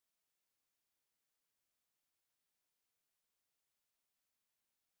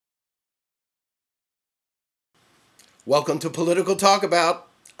Welcome to Political Talkabout.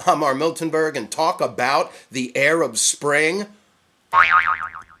 I'm R. Miltonberg, and talk about the Arab Spring.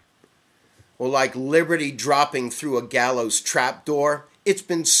 Well, like liberty dropping through a gallows trapdoor, it's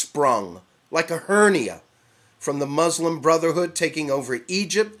been sprung like a hernia. From the Muslim Brotherhood taking over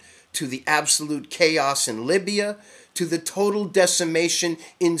Egypt, to the absolute chaos in Libya, to the total decimation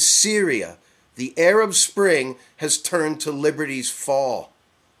in Syria, the Arab Spring has turned to liberty's fall.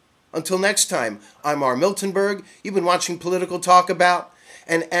 Until next time, I'm R. Miltonberg. You've been watching Political Talkabout.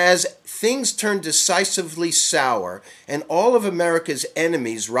 And as things turn decisively sour and all of America's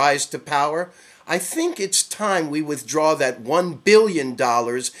enemies rise to power, I think it's time we withdraw that $1 billion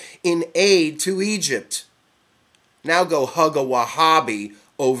in aid to Egypt. Now go hug a Wahhabi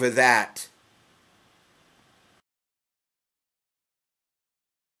over that.